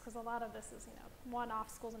districts because a lot of this is,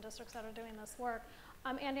 one-off schools and districts that are doing this work.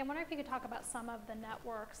 Andy, I'm wondering if you could talk about some of the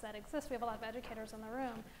networks that exist. We have a lot of educators in the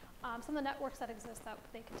room. Some of the networks that exist that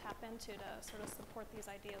they can tap into to sort of support these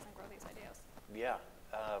ideas and grow these ideas. Yeah,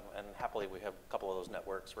 and happily we have a couple of those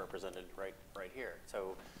networks represented right here.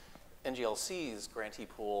 So NGLC's grantee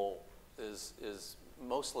pool is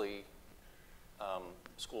mostly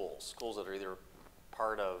schools that are either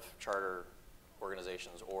part of charter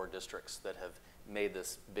organizations or districts that have made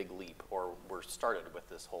this big leap or were started with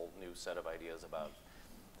this whole new set of ideas about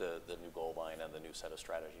the new goal line and the new set of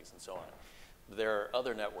strategies and so on. There are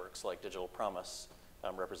other networks like Digital Promise,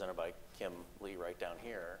 represented by Kim Lee right down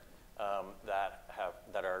here, that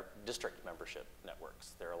are district membership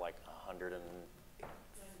networks. There are like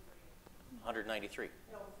 193.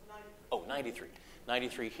 No, 93. Oh, 93.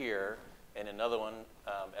 93 here, and another one,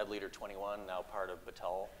 Ed Leader 21, now part of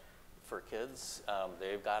Battelle for Kids.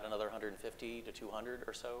 They've got another 150 to 200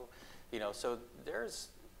 or so. So there's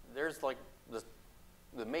like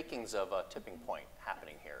the makings of a tipping point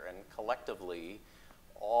happening here, and collectively,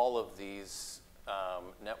 all of these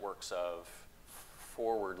networks of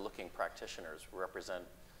forward-looking practitioners represent,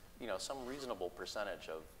 some reasonable percentage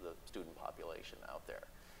of the student population out there.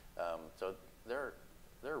 So they're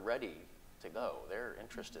ready to go. They're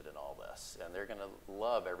interested in all this, and they're going to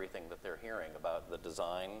love everything that they're hearing about the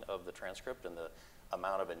design of the transcript and the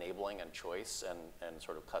amount of enabling and choice and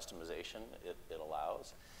sort of customization it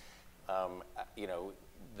allows.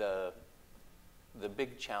 The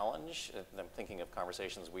big challenge, and I'm thinking of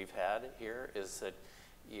conversations we've had here, is that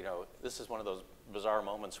this is one of those bizarre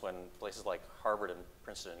moments when places like Harvard and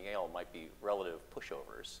Princeton and Yale might be relative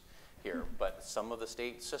pushovers here, but some of the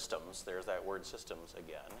state systems, there's that word systems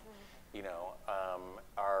again,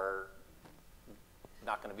 are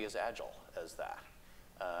not going to be as agile as that.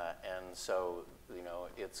 And so,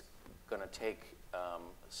 it's going to take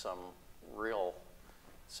some real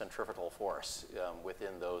centrifugal force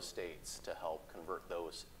within those states to help convert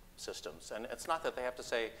those systems. And it's not that they have to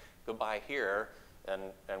say goodbye here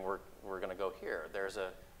and we're going to go here. There's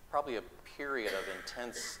probably a period of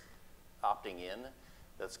intense opting in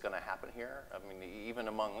that's going to happen here. I mean, even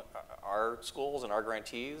among our schools and our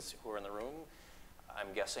grantees who are in the room,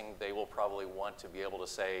 I'm guessing they will probably want to be able to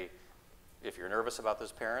say, If you're nervous about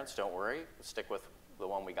this, parents, don't worry, stick with the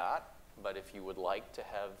one we got. But if you would like to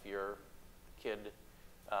have your kid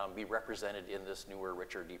be represented in this newer,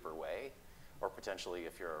 richer, deeper way, or potentially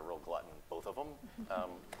if you're a real glutton, both of them,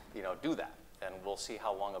 you know, do that. And we'll see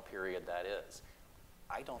how long a period that is.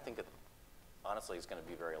 I don't think it, honestly, is going to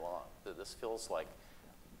be very long. This feels like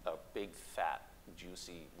a big, fat,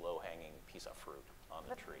 juicy, low-hanging piece of fruit on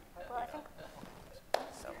the tree. Well, I think,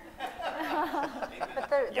 So, but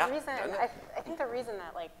the Yeah. reason, I think the reason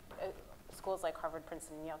that like schools like Harvard,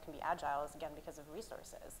 Princeton, and Yale can be agile is again because of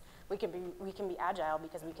resources. We can be agile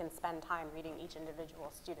because we can spend time reading each individual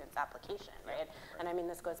student's application, right? And I mean,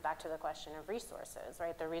 this goes back to the question of resources,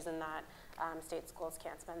 right? The reason that state schools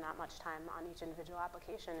can't spend that much time on each individual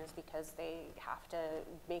application is because they have to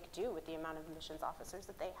make do with the amount of admissions officers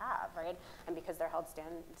that they have, right? And because they're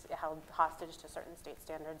held hostage to certain state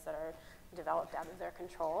standards that are developed out of their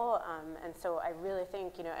control. And so I really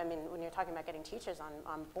think, you know, I mean, when you're talking about getting teachers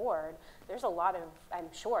on board, there's a lot of, I'm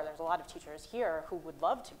sure there's a lot of teachers here who would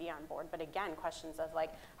love to be on board, but again, questions of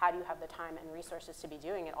like, how do you have the time and resources to be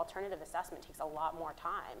doing it? Alternative assessment takes a lot more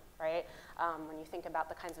time, right? When you think about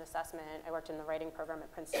the kinds of assessment, I worked in the writing program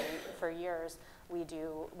at Princeton for years. We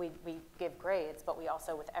give grades, but we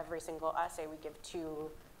also, with every single essay, we give 2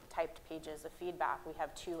 typed pages of feedback. We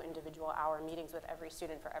have 2 individual hour meetings with every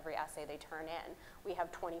student for every essay they turn in. We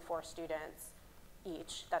have 24 students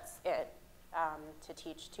each, that's it, to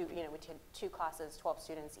teach we take 2 classes, 12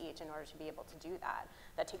 students each in order to be able to do that.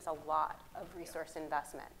 That takes a lot of resource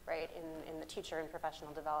investment, right, in the teacher and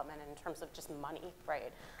professional development in terms of just money,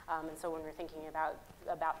 right? And so when we're thinking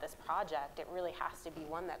about this project, it really has to be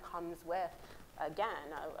one that comes with,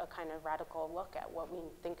 again, a kind of radical look at what we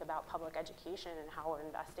think about public education and how we're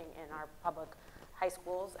investing in our public high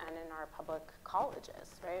schools and in our public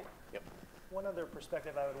colleges, right? yep. One other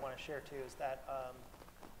perspective I would want to share too is that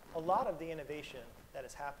a lot of the innovation that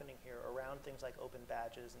is happening here around things like open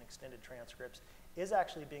badges and extended transcripts is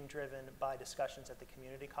actually being driven by discussions at the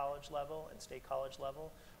community college level and state college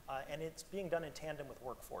level, and it's being done in tandem with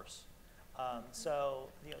workforce. So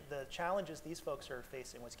the challenges these folks are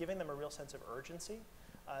facing was giving them a real sense of urgency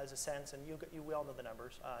as a sense, and we all know the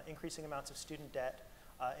numbers, increasing amounts of student debt,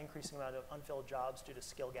 increasing amount of unfilled jobs due to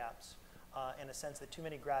skill gaps, and a sense that too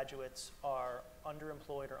many graduates are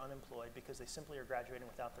underemployed or unemployed because they simply are graduating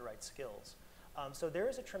without the right skills. So there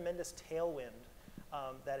is a tremendous tailwind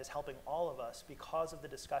that is helping all of us because of the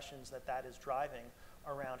discussions that is driving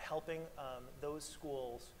around helping those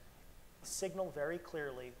schools signal very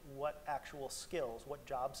clearly what actual skills, what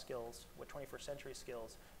job skills, what 21st century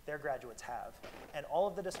skills their graduates have. And all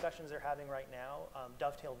of the discussions they're having right now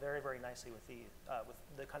dovetail very, very nicely with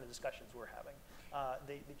the kind of discussions we're having.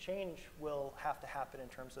 The change will have to happen in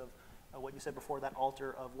terms of what you said before, that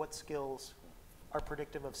alter of what skills are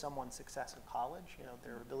predictive of someone's success in college,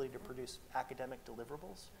 their ability to produce academic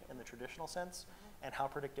deliverables in the traditional sense, and how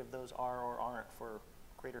predictive those are or aren't for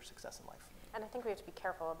greater success in life. And I think we have to be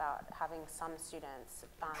careful about having some students,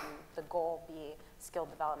 the goal be skill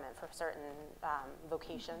development for certain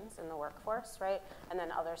vocations in the workforce, right? And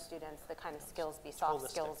then other students, the kind of skills be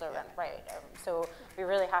soft skills, right? So we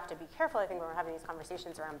really have to be careful, I think, when we're having these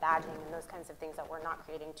conversations around badging and those kinds of things, that we're not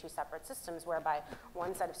creating 2 separate systems whereby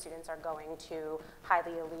one set of students are going to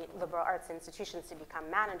highly elite liberal arts institutions to become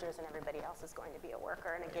managers and everybody else is going to be a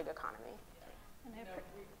worker in a gig economy. And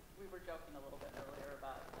we were joking a little bit earlier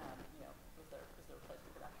about, is there a place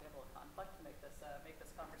we could actually have a little conflict to make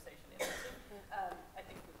this conversation interesting? I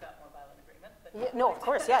think we've got more violent agreement. No, of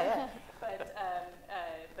course, yeah. But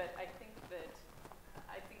I think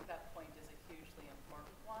that point is a hugely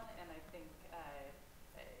important one, and I think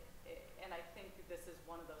this is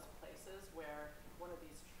one of those places where one of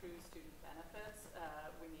these true student benefits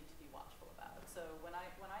we need to be watchful about. So when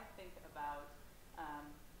I think about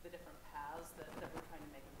the different paths that we're trying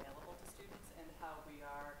to make available to students and how we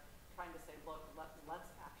are trying to say, look,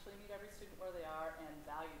 let's actually meet every student where they are and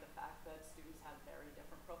value the fact that students have very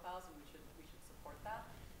different profiles, and we should support that.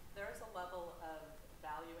 There is a level of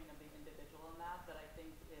valuing of the individual in that I think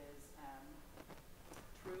is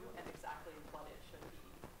true and exactly what it should be.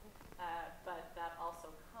 But that also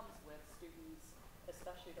comes with students,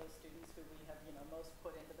 especially those students who we have most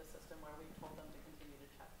put into the system where we've told them to continue to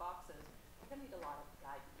check boxes. We're going to need a lot of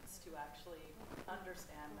guidance to actually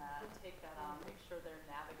understand that, take that on, make sure they're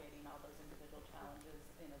navigating all those individual challenges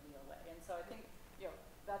in a real way. And so I think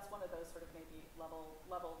that's one of those sort of maybe level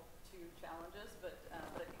 2 challenges, but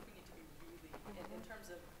I think we need to be really, in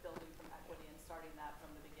terms of building some equity and starting that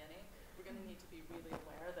from the beginning, we're going to need to be really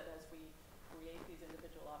aware that as we create these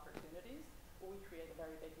individual opportunities, we create a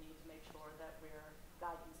very big need to make sure that we're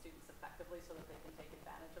guiding students effectively so that they can take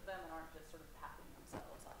advantage of them and aren't just sort of packing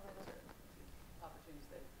themselves up into opportunities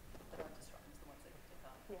that aren't disrupting the ones they can take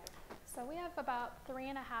on. Yeah. So we have about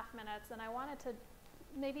 3.5 minutes, and I wanted to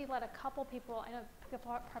maybe let a couple people, I know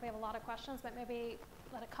people probably have a lot of questions, but maybe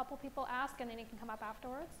let a couple people ask, and then you can come up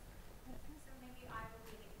afterwards. So maybe I will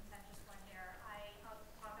be the contentious one here. I'll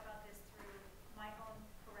talk about this through my own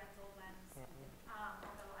parental lens,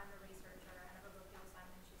 although I'm a researcher and I've looked at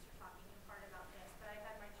Simon and Schuster talking in part about this, but I've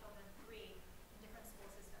had my children 3 in different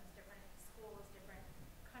school systems, different schools, different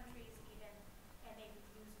countries even, and they've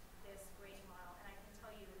used this grading model. And I can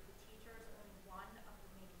tell you the teachers, only one of the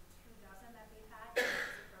maybe 2 dozen that they've had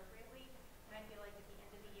uses appropriately, and I feel like at the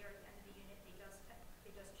end of the year, at the end of the unit,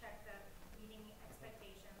 they just check the meeting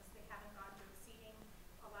expectations. They haven't gone to exceeding.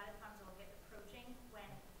 A lot of times they'll get approaching when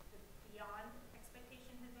the beyond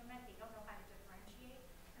expectation has been met. They don't know how to differentiate.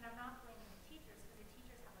 And I'm not blaming the teachers because the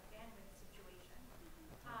teachers have a bandwidth situation.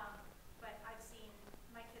 But I've seen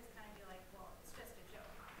my kids kind of be like, well, it's just a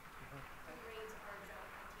joke. The grades are a joke,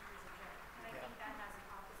 the teacher's a joke. And I think that has an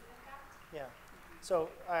opposite effect. Yeah. So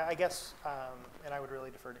I guess, and I would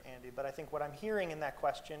really defer to Andy, but I think what I'm hearing in that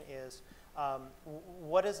question is,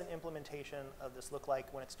 what does an implementation of this look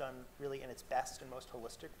like when it's done really in its best and most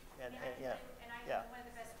holistic? And I'm one of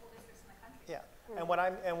the best school districts in the country. Yeah.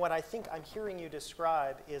 And what I think I'm hearing you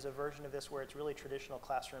describe is a version of this where it's really traditional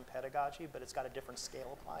classroom pedagogy, but it's got a different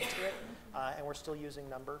scale applied to it. And we're still using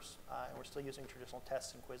numbers, and we're still using traditional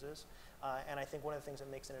tests and quizzes. And I think one of the things that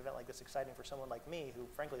makes an event like this exciting for someone like me, who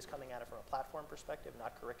frankly is coming at it from a platform perspective,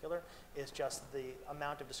 not curricular, is just the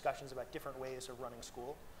amount of discussions about different ways of running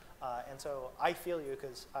school. And so I feel you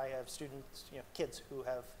because I have students, kids who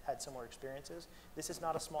have had similar experiences. This is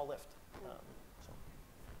not a small lift.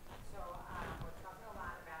 So we're talking a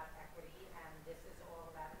lot about equity, and this is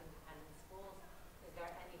all about independent schools. Is there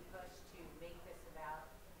any push to make this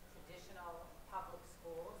about traditional public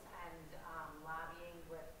schools and lobbying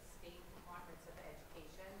with state departments of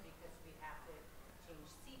education, because we have to change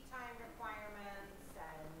seat time requirements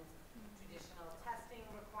and traditional testing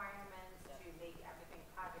requirements to make everything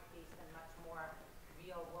project-based and much more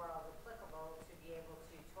real-world applicable, to be able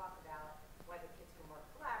to talk about whether kids can work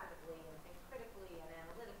collaboratively and think critically and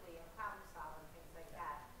analytically and problem solve and things like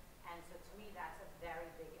that. And so to me, that's a very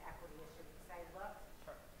big equity issue, because I looked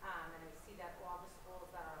and I see that all the schools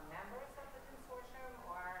that are members of the consortium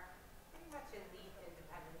are pretty much elite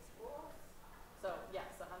independent schools. So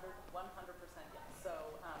yes, 100% yes. So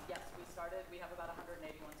yes, we have about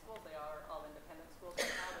 181 schools. They are all independent schools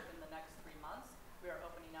right now. Within the next 3 months, we are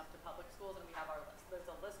opening up to public schools, and we have our list. There's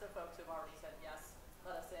a list of folks who've already said yes,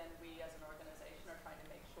 let us in. We as an organization are trying to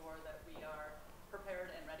make sure that we are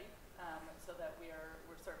prepared and ready, so that we're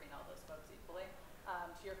serving all those folks equally.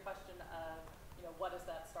 To your question of, what does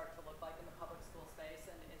that start to look like in the public school space,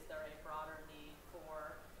 and is there a broader need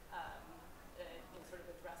for in sort of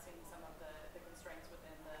addressing some of the constraints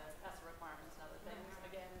within the ESSA requirements and other things?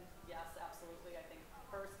 Again, yes, absolutely. I think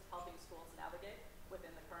first, helping schools navigate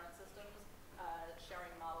within the current systems,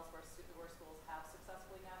 sharing models where schools have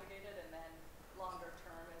successfully navigated, and then longer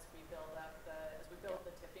term, as we build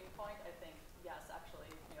the tipping point, I think, yes,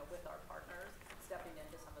 actually, with our partners, stepping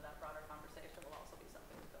into some of that broader conversation will also be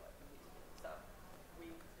something we feel like we need to do. So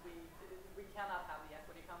we cannot have the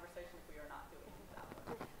equity conversation if we are not doing that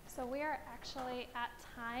one. So we are actually at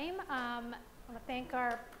time. I want to thank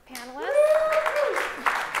our panelists.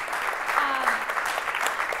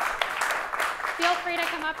 Feel free to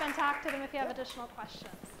come up and talk to them if you have additional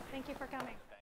questions. Thank you for coming.